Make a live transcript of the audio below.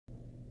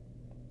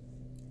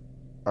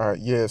All right,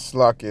 yeah,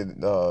 Slocky,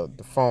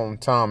 the phone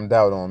timed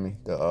out on me,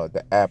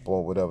 the app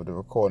or whatever, the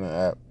recording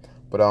app.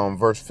 But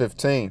verse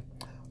 15,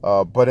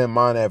 but in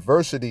mine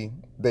adversity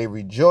they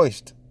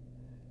rejoiced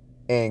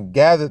and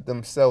gathered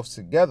themselves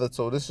together.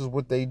 So this is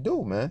what they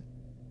do, man.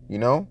 You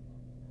know,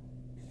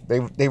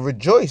 they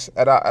rejoice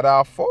at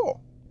our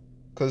fall.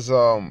 Cause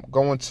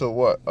going to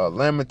what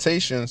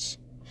Lamentations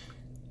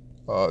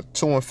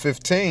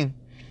 2:15,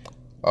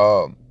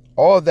 uh,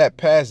 all that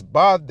passed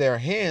by their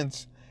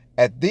hands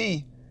at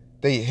thee,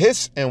 they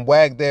hiss and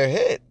wag their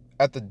head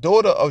at the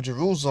daughter of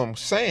Jerusalem,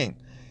 saying,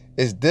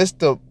 is this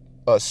the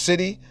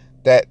city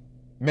that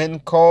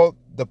men call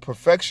the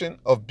perfection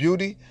of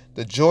beauty,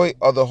 the joy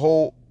of the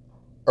whole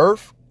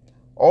earth?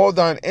 All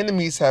thine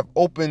enemies have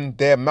opened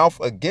their mouth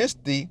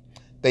against thee.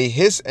 They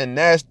hiss and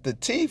gnash the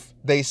teeth.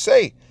 They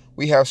say,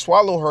 we have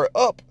swallowed her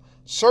up.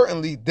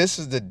 Certainly this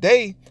is the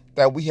day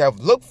that we have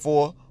looked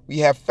for. We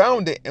have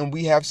found it and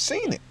we have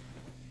seen it.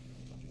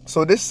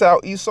 So this is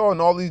how Esau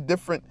and all these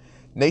different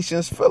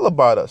nations feel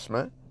about us,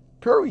 man.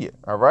 Period.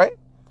 All right.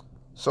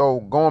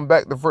 So going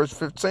back to verse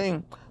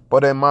 15,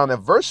 but in mine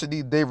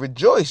adversity they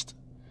rejoiced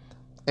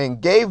and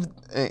gave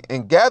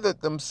and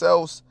gathered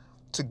themselves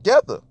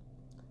together.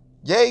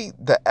 Yea,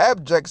 the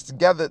abjects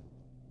gathered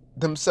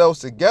themselves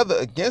together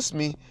against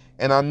me,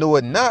 and I knew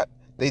it not.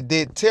 They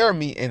did tear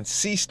me and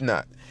ceased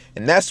not.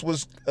 And that's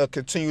what's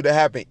continue to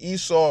happen.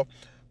 Esau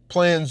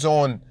plans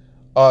on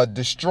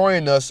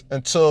destroying us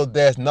until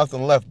there's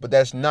nothing left, but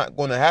that's not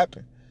going to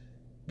happen,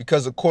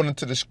 because according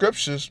to the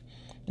scriptures,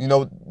 you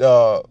know,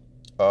 the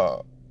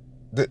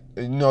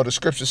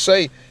scriptures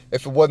say,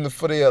 if it wasn't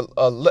for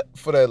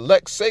the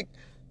elect's sake,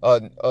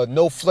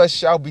 no flesh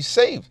shall be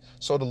saved.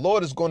 So the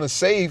Lord is going to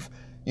save,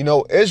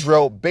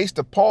 Israel based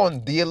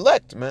upon the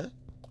elect, man.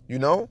 You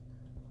know,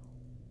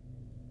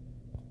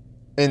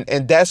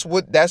 and that's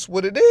what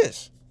it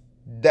is.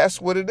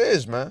 That's what it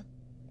is, man.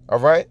 All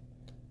right.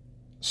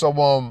 So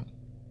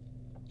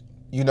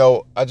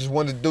I just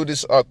wanted to do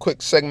this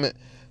quick segment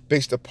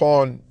based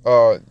upon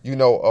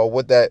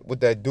what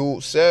that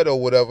dude said or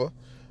whatever,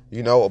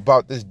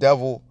 about this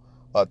devil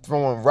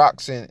throwing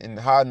rocks and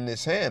hiding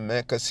his hand,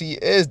 man, because he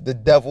is the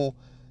devil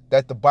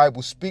that the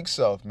Bible speaks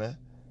of, man.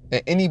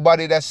 And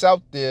anybody that's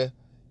out there,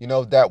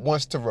 that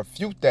wants to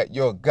refute that,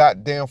 you're a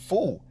goddamn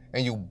fool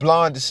and you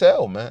blind as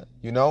hell, man.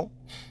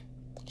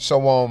 So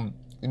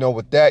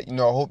with that, I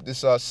hope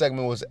this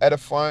segment was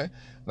edifying,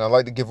 and I'd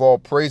like to give all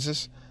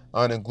praises,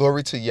 honor, and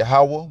glory to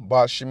Yahweh,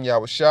 Ba'ashem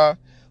Yahushua,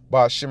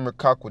 Ba'ashem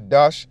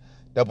Rekakwadash,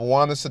 double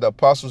honors to the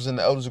apostles and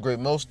the elders of Great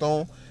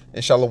Millstone,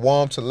 and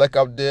shalom to Lek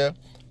out there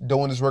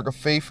doing this work of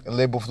faith and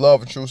labor of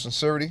love and true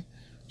sincerity.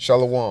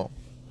 Shalom.